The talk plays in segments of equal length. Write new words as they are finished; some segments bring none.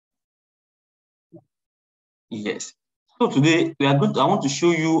Yes. So today I want to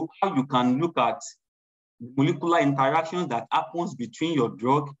show you how you can look at molecular interactions that happens between your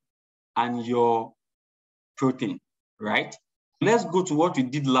drug and your protein, right? Let's go to what we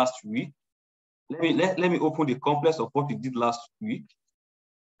did last week. Let me open the complex of what we did last week.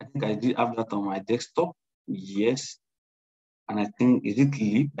 I think I did have that on my desktop. Yes. And I think, is it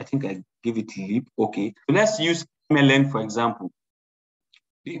leap? I think I gave it leap. Okay. So let's use MLN, for example.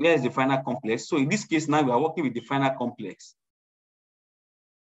 Where is the final complex? So in this case, now we are working with the final complex.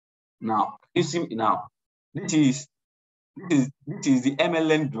 Now, you see now, this is the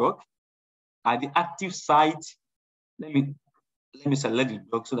MLN drug at the active site. Let me select the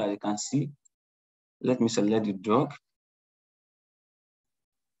drug so that you can see. Let me select the drug.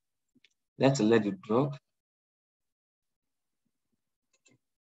 Let's select the drug.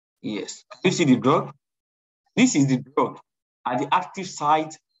 Yes. You see the drug? This is the drug at the active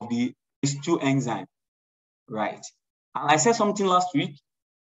site of the H2 enzyme, right? And I said something last week.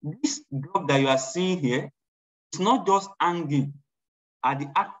 This drug that you are seeing here is not just hanging at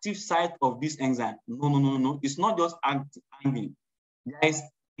the active site of this enzyme. No. It's not just hanging. There is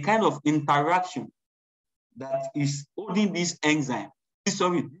a kind of interaction that is holding this enzyme, this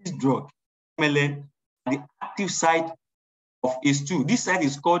drug, MLN, at the active site of H2. This site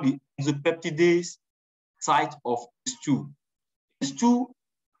is called the isopeptidase site of H2. H2,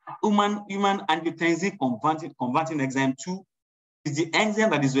 human angiotensin converting enzyme 2, is the enzyme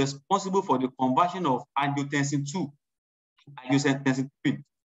that is responsible for the conversion of angiotensin 2 to angiotensin 3.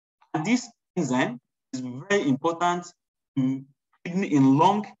 And this enzyme is very important in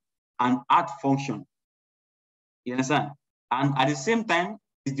lung and heart function. You understand? And at the same time,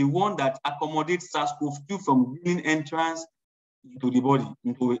 is the one that accommodates SARS-CoV-2 from gaining entrance into the body,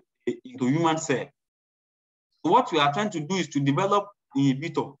 into human cell. So what we are trying to do is to develop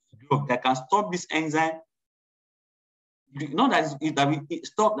inhibitor drug that can stop this enzyme. Not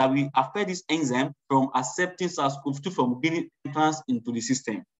that we affect this enzyme from accepting SARS-CoV-2 from gaining entrance into the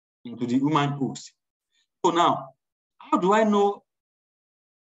system, into the human host. So now, how do I know?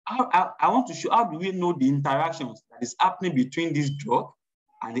 I want to show how do we know the interactions that is happening between this drug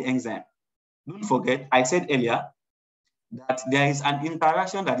and the enzyme. Don't forget, I said earlier that there is an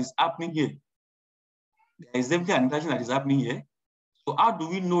interaction that is happening here. There is definitely an interaction that is happening here. So how do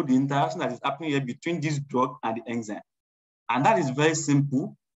we know the interaction that is happening here between this drug and the enzyme? And that is very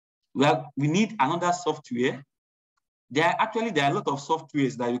simple. We need another software. There are a lot of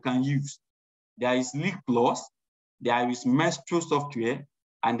softwares that you can use. There is Leak Plus, there is Maestro software,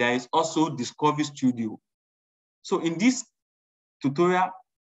 and there is also Discovery Studio. So in this tutorial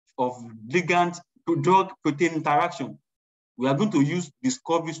of ligand drug protein interaction, we are going to use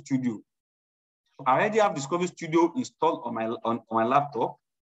Discovery Studio. I already have Discovery Studio installed on my laptop.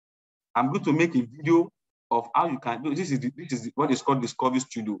 I'm going to make a video of how you can do this. This is what is called Discovery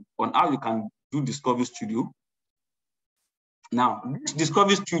Studio, on how you can do Discovery Studio. Now, this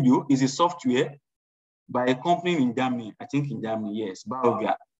Discovery Studio is a software by a company in Germany. I think in Germany, yes,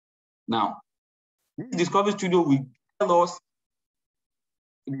 BioVia. Now, this Discovery Studio will tell us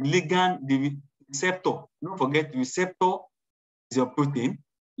the ligand, the receptor. Don't forget, the receptor is your protein.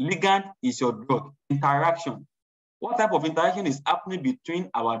 Ligand is your drug. Interaction. What type of interaction is happening between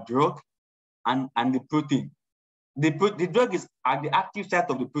our drug and the protein? The drug is at the active site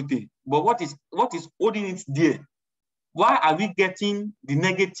of the protein, but what is holding it there? Why are we getting the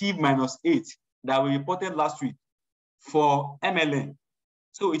negative -8 that we reported last week for MLN?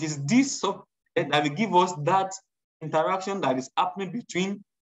 So it is this software that will give us that interaction that is happening between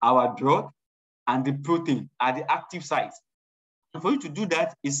our drug and the protein at the active site. And for you to do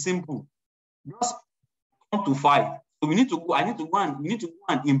that is simple. Just come to file. So we need to go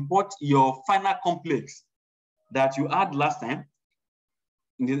and import your final complex that you had last time.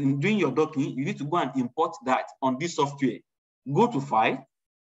 In doing your docking, you need to go and import that on this software. Go to File,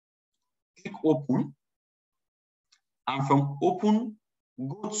 click Open, and from Open,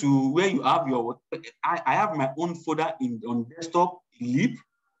 go to where you have your. I have my own folder on desktop, Leap.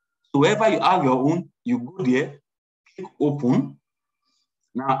 So wherever you have your own, you go there, click Open.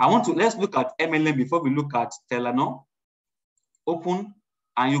 Now let's look at MLM before we look at Telenor. Open,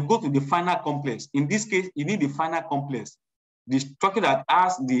 and you go to the final complex. In this case, you need the final complex, the structure that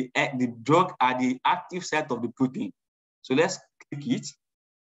has the drug at the active site of the protein. So let's click it.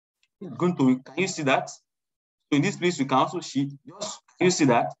 It's going to, can you see that? So in this place, you can also see, can you see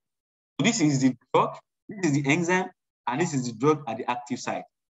that? So this is the drug, this is the enzyme, and this is the drug at the active site.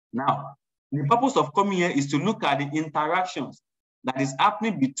 Now, the purpose of coming here is to look at the interactions that is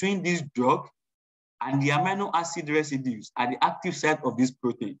happening between this drug and the amino acid residues at the active site of this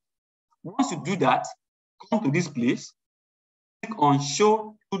protein. Once you do that, come to this place, click on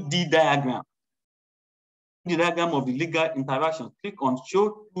show 2D diagram. The diagram of the ligand interaction. Click on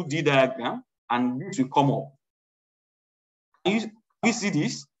show 2D diagram, and this will come up. Can you see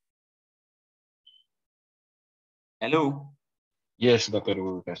this? Hello? Yes, Dr.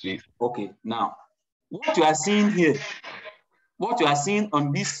 Wu, can see it. Okay, now what you are seeing here, what you are seeing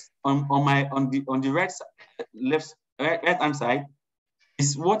on this on the right hand side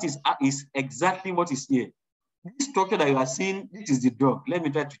is what is exactly what is here. This structure that you are seeing, this is the drug. Let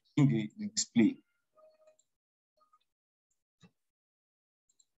me try to change the display.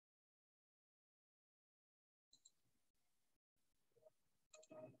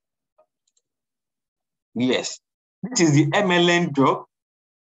 Yes, this is the MLN drug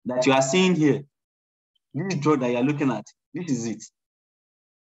that you are seeing here. This drug that you are looking at, this is it.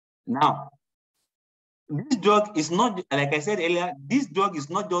 Now, this drug is not, like I said earlier, this drug is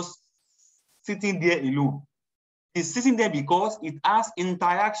not just sitting there alone. It's sitting there because it has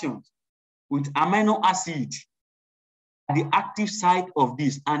interactions with amino acid at the active site of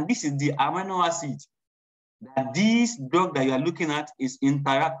this. And this is the amino acid that this drug that you are looking at is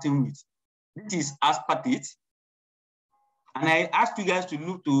interacting with. This is aspartate. And I asked you guys to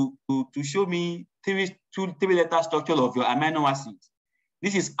look to show me three-letter structure of your amino acid.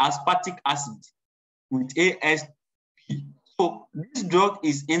 This is aspartic acid with ASP. So this drug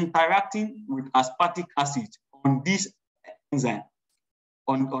is interacting with aspartic acid on this enzyme,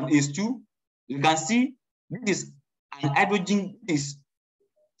 on ACE2. You can see this is an hydrogen. This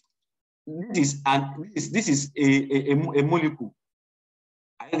is a molecule.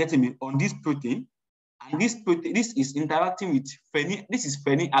 Are you getting me? On this protein, and this protein, this is interacting with this is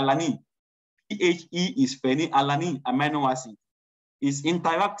phenylalanine. PHE is phenylalanine amino acid. Is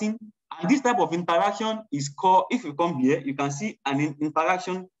interacting, and this type of interaction is called, if you come here, you can see an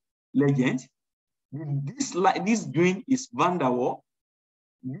interaction legend. This green is Van der Waal.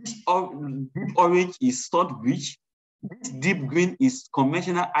 This deep orange is salt bridge. This deep green is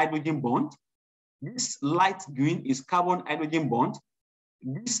conventional hydrogen bond. This light green is carbon hydrogen bond.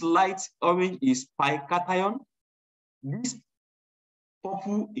 This light orange is pi cation. This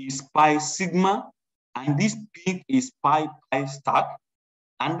purple is pi sigma, and this pink is pi stack.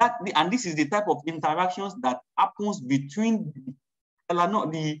 And this is the type of interactions that happens between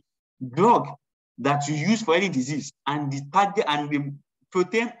the drug that you use for any disease and the target and the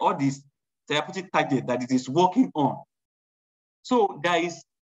protein or this therapeutic target that it is working on. So there is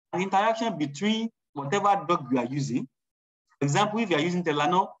an interaction between whatever drug you are using. For example, if you are using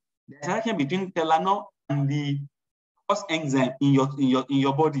Telanol, the interaction between Telanol and the host enzyme in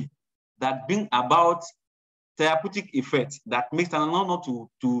your body that bring about therapeutic effect that makes Telanol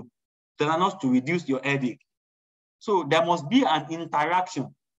to reduce your headache. So there must be an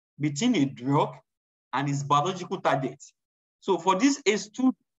interaction between a drug and its biological target. So for this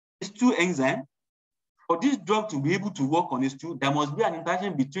ACE2 enzyme, for this drug to be able to work on ACE2, there must be an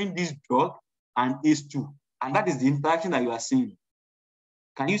interaction between this drug and ACE2. And that is the interaction that you are seeing.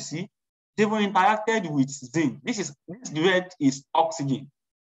 Can you see? They were interacted with zinc. This red is oxygen.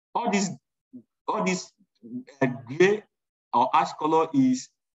 All this gray or ash color is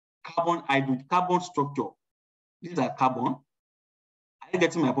carbon structure. These are carbon. Are you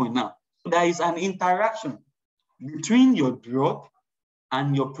getting my point now? So there is an interaction between your drug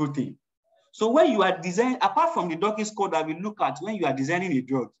and your protein. So when you are designing, apart from the Dawkins code that we look at when you are designing a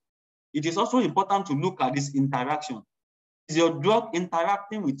drug, it is also important to look at this interaction. Is your drug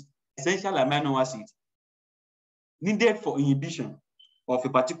interacting with essential amino acid needed for inhibition of a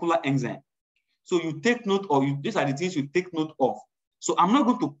particular enzyme? So you take note of, these are the things you take note of. So I'm not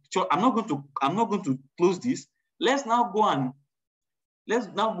going to close this. Let's now go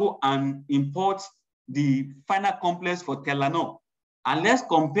and import the final complex for Telanol, and let's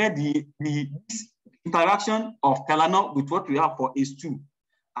compare this interaction of Telanol with what we have for ACE2,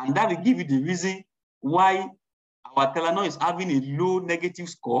 and that will give you the reason why our Telanol is having a low negative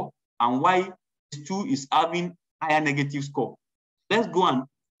score and why ACE2 is having higher negative score. Let's go and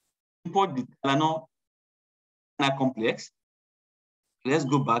import the Telanol complex. Let's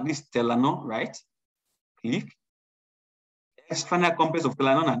go back. This Telanol, right? Click. Final complex of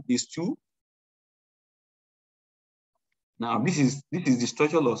Telanol and ACE2. Now this is the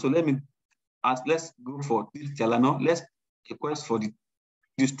structure law. So let's go for this Telanol. Let's request for this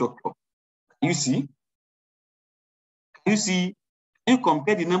structure. You see? Can you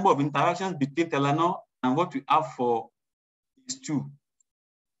compare the number of interactions between Telanol and what we have for ACE2? Can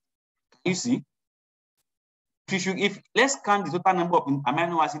you see? Let's count the total number of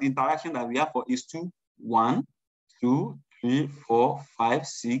amino acid interactions that we have for ACE2. 1, 2, 3, 4, 5,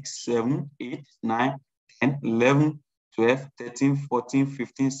 6, 7, 8, 9, 10, 11, 12, 13, 14,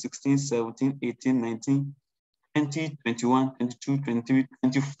 15, 16, 17, 18, 19, 20, 21, 22, 23,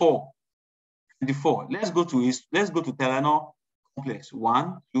 24. 24. Let's go to Telenor complex.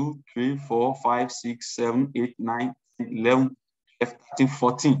 1, 2, 3, 4, 5, 6, 7, 8, 9, 10, 11, 12, 13,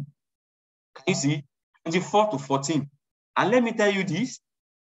 14. Can you see? 24 to 14. And let me tell you this.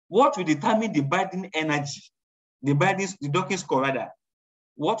 What will determine the binding energy, the docking score rather?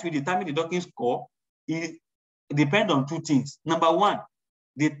 What will determine the docking score is depend on two things. Number one,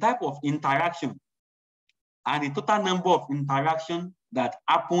 the type of interaction and the total number of interactions that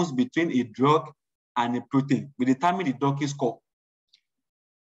happens between a drug and a protein will determine the docking score.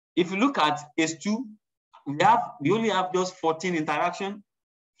 If you look at H2, we only have just 14 interaction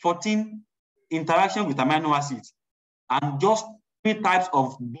with amino acids, and just 3 types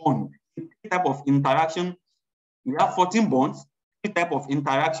of bond, 3 types of interaction. We have 14 bonds, 3 types of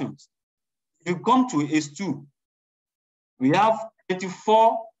interactions. If you come to H2, we have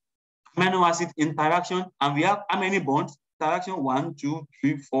 24 amino acid interaction, and we have how many bonds? Interaction 1, 2,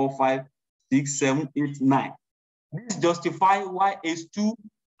 3, 4, 5, 6, 7, 8, 9. This justifies why H2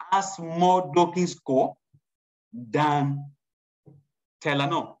 has more docking score than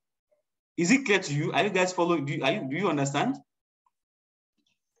Telenor. Is it clear to you? Are you guys following? Do you understand?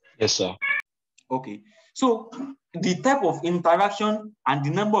 Yes, sir. Okay. So the type of interaction and the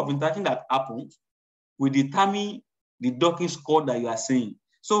number of interactions that happens will determine the docking score that you are saying.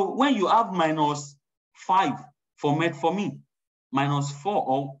 So when you have -5 for metformin, -4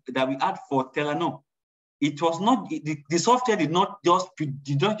 or that we had for Telenor, it was not the software did not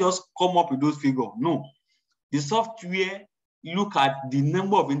just come up with those figures. No, the software look at the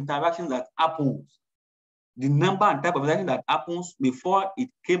number of interactions that happens, the number and type of interaction that happens before it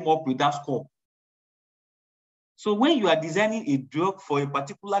came up with that score. So when you are designing a drug for a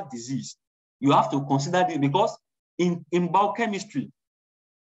particular disease, you have to consider this, because in biochemistry,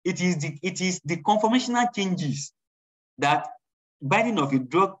 it is the conformational changes that binding of a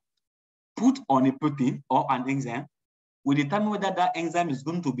drug put on a protein or an enzyme will determine whether that enzyme is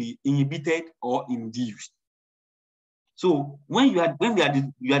going to be inhibited or induced. So when you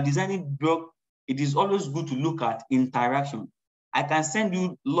are designing drug, it is always good to look at interaction. I can send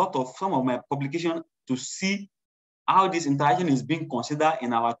you some of my publications to see how this interaction is being considered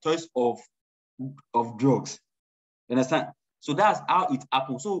in our choice of drugs. You understand? So that's how it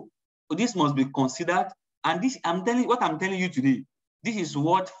happens. So this must be considered. And this, what I'm telling you today, this is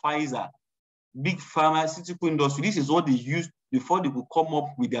what Pfizer, big pharmaceutical industry, this is what they use before they could come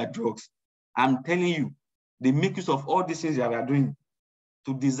up with their drugs. I'm telling you, they make use of all these things that we are doing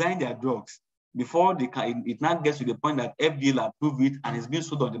to design their drugs before it now gets to the point that FDA will approve it and it's being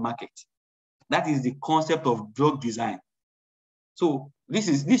sold on the market. That is the concept of drug design. So this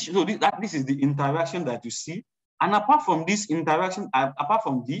is the interaction that you see. And apart from this interaction, apart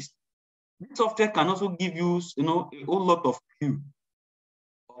from this software can also give you, a whole lot of clue.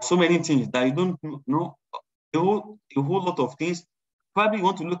 So many things that you don't know, a whole lot of things. Probably you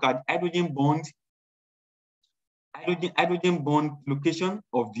want to look at hydrogen bond location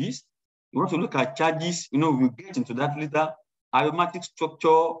of this. You want to look at charges, we'll get into that later. Aromatic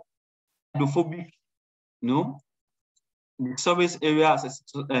structure, hydrophobic, the surface area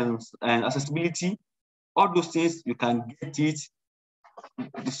and accessibility, all those things, you can get it.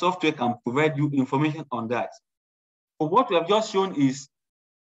 The software can provide you information on that. So what we have just shown is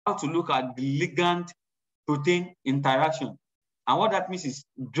how to look at the ligand protein interaction. And what that means is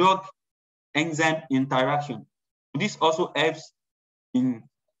drug enzyme interaction. This also helps in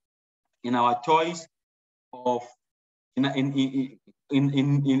our choice of in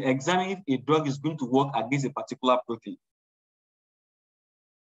examining if a drug is going to work against a particular protein.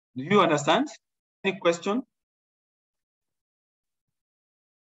 Do you understand? Any question?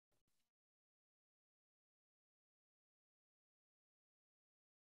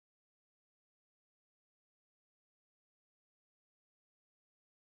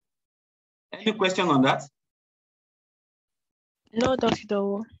 Any question on that? No, Dr.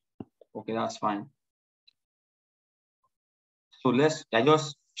 Dowo. Okay, that's fine. So I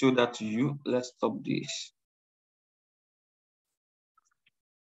just show that to you. Let's stop this.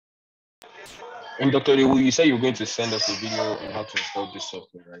 And Dr. Dewu, you said you're going to send us a video on how to install this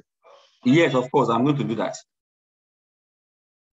software, right? Yes, of course, I'm going to do that.